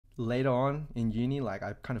later on in uni, like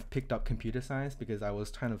I kind of picked up computer science because I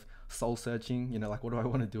was kind of soul searching, like what do I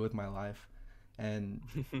want to do with my life? And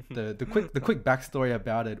the quick backstory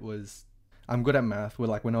about it was I'm good at math. Well,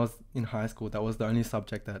 like when I was in high school, that was the only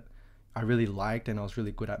subject that I really liked, and I was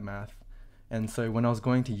really good at math. And so when I was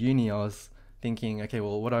going to uni, I was thinking, okay,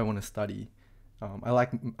 well, what do I want to study?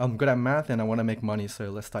 I'm good at math and I want to make money, so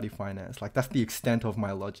let's study finance. Like that's the extent of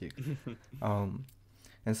my logic. Um,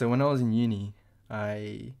 and so when I was in uni,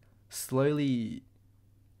 I slowly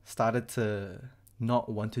started to not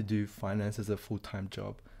want to do finance as a full-time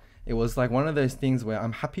job. It was like one of those things where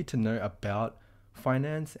I'm happy to know about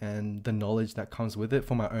finance and the knowledge that comes with it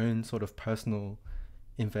for my own sort of personal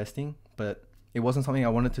investing, but it wasn't something I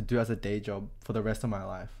wanted to do as a day job for the rest of my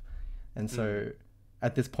life. And so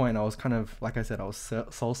at this point, I was kind of, like I said, I was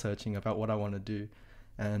soul searching about what I want to do.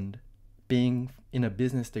 And being in a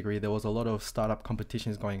business degree, there was a lot of startup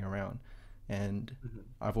competitions going around. And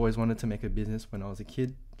I've always wanted to make a business when I was a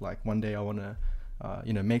kid. Like one day I want to,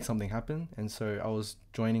 make something happen. And so I was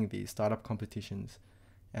joining these startup competitions.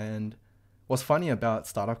 And what's funny about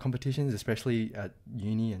startup competitions, especially at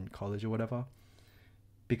uni and college or whatever,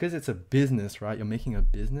 because it's a business, right? You're making a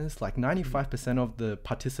business. Like 95% of the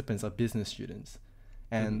participants are business students,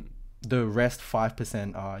 and the rest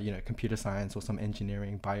 5% are, computer science or some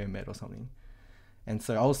engineering, biomed or something. And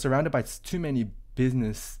so I was surrounded by too many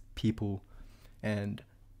business people, and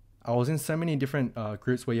I was in so many different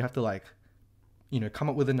groups where you have to like, come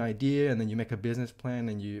up with an idea, and then you make a business plan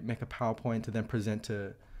and you make a PowerPoint to then present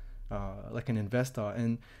to like an investor.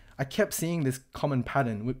 And I kept seeing this common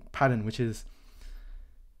pattern, which is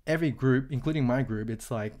every group, including my group, it's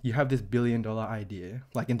like you have this $1 billion idea,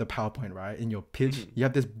 like in the PowerPoint, right? In your pitch, you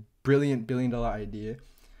have this brilliant $1 billion idea,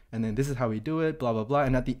 and then this is how we do it, blah, blah, blah.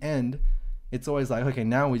 And at the end, it's always like, okay,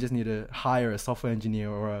 now we just need to hire a software engineer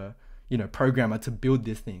or a, programmer to build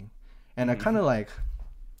this thing. And it kind of like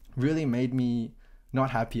really made me not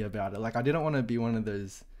happy about it. Like I didn't want to be one of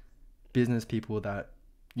those business people that,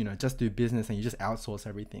 just do business and you just outsource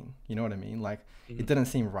everything. You know what I mean? Like it didn't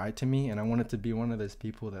seem right to me, and I wanted to be one of those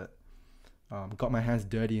people that got my hands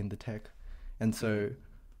dirty in the tech. And so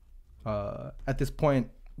at this point,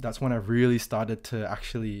 that's when I really started to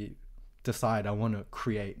actually decide I want to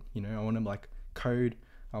create, I want to like code,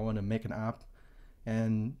 I want to make an app.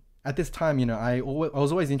 And at this time, I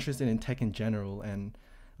was always interested in tech in general. And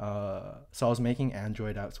so I was making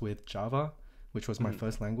Android apps with Java, which was my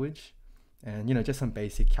first language, and, just some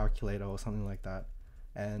basic calculator or something like that.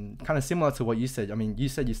 And kind of similar to what you said. I mean, you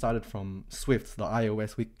said you started from Swift, the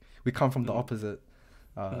iOS. We come from the opposite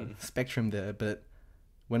spectrum there. But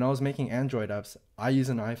when I was making Android apps, I use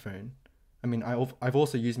an iPhone. I mean, I've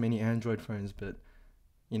also used many Android phones, but,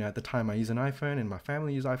 at the time I use an iPhone and my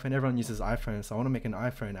family use iPhone. Everyone uses iPhone. So I want to make an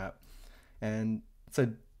iPhone app. And so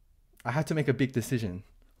I had to make a big decision.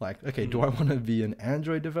 Like, okay, do I want to be an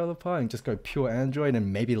Android developer and just go pure Android,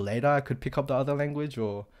 and maybe later I could pick up the other language,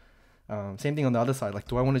 or same thing on the other side. Like,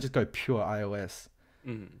 do I want to just go pure iOS?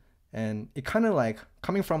 And it kind of like,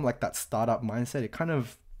 coming from like that startup mindset, it kind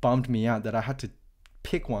of bummed me out that I had to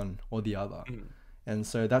pick one or the other. And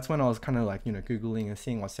so that's when I was kind of like, Googling and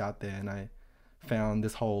seeing what's out there. And I found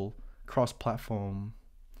this whole cross-platform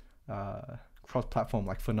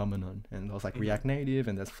like phenomenon. And there was like React Native,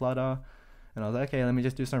 and there's Flutter. And I was like, okay, let me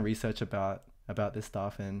just do some research about this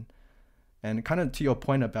stuff. And kind of to your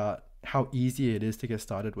point about how easy it is to get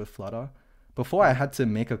started with Flutter, before I had to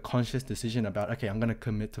make a conscious decision about, okay, I'm going to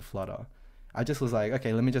commit to Flutter, I just was like,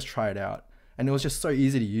 okay, let me just try it out. And it was just so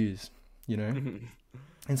easy to use,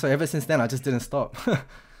 And so ever since then, I just didn't stop,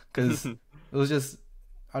 because it was just,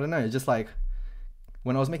 I don't know, just like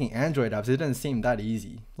when I was making Android apps, it didn't seem that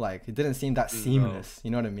easy. Like it didn't seem that seamless. You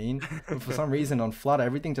know what I mean? But for some reason on Flutter,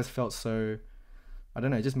 everything just felt so, I don't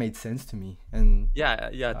know, it just made sense to me. And yeah,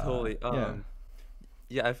 totally.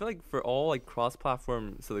 Yeah, I feel like for all like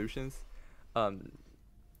cross-platform solutions,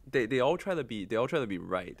 they all try to be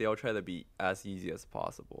right. They all try to be as easy as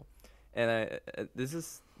possible. And this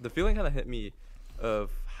is the feeling kind of hit me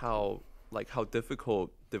of how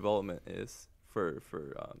difficult development is for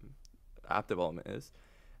app development is.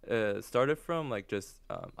 Started from like just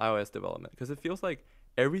iOS development, because it feels like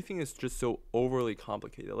everything is just so overly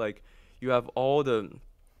complicated. Like you have all the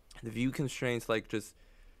view constraints, like just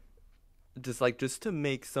to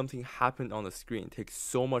make something happen on the screen takes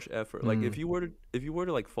so much effort. Like if you were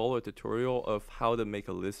to like follow a tutorial of how to make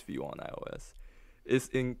a list view on iOS, it's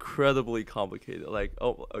incredibly complicated. Like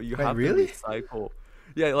you wait, have really? to recycle.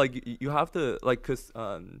 Yeah, like you have to like, cause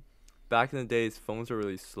back in the days phones were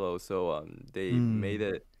really slow, so they made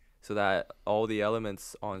it so that all the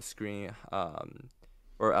elements on screen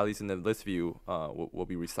or at least in the list view, will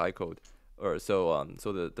be recycled, or so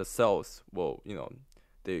the cells will,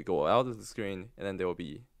 they go out of the screen, and then they'll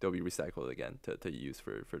be recycled again to use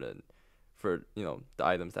for the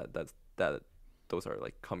items that those are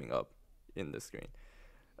like coming up in the screen.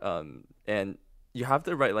 And you have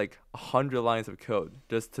to write like 100 lines of code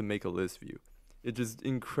just to make a list view. It's just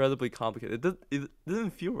incredibly complicated. It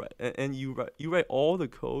doesn't feel right. And you write all the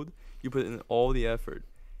code, you put in all the effort,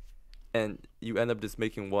 and you end up just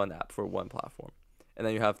making one app for one platform, and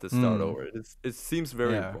then you have to start over. It seems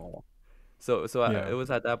very Yeah. wrong. So Yeah. it was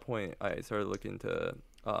at that point I started looking into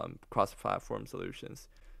cross-platform solutions.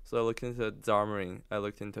 So I looked into Xamarin, I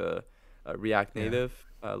looked into React Yeah. Native,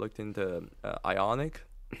 I looked into Ionic.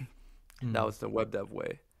 That Mm. was the web dev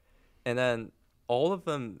way, and then all of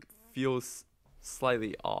them feels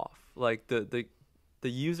slightly off. Like the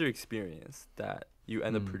user experience that you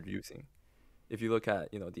end up Mm. producing. If you look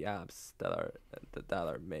at the apps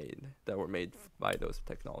that were made by those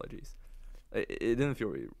technologies, it didn't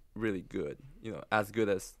feel really good. As good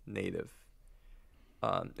as native,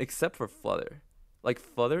 except for Flutter. Like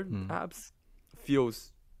Flutter Mm. apps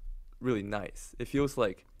feels really nice. It feels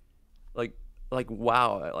like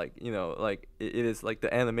wow, like like it is like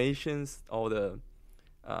the animations, all the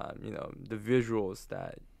visuals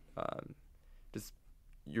that um, just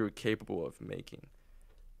you're capable of making.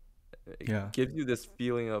 It Yeah. gives you this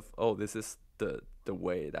feeling of, oh, this is the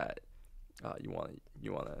way that you want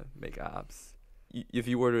to make apps. If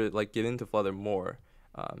you were to like get into Flutter more,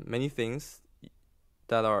 many things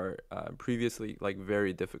that are previously like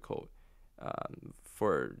very difficult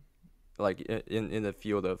for like in the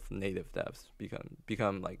field of native devs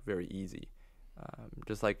become like very easy.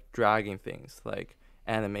 Just like dragging things, like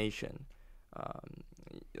animation, um,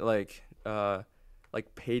 like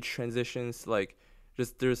like page transitions, like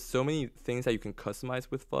just there's so many things that you can customize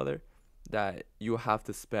with Flutter that you have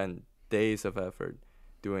to spend days of effort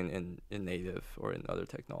doing in native or in other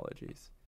technologies.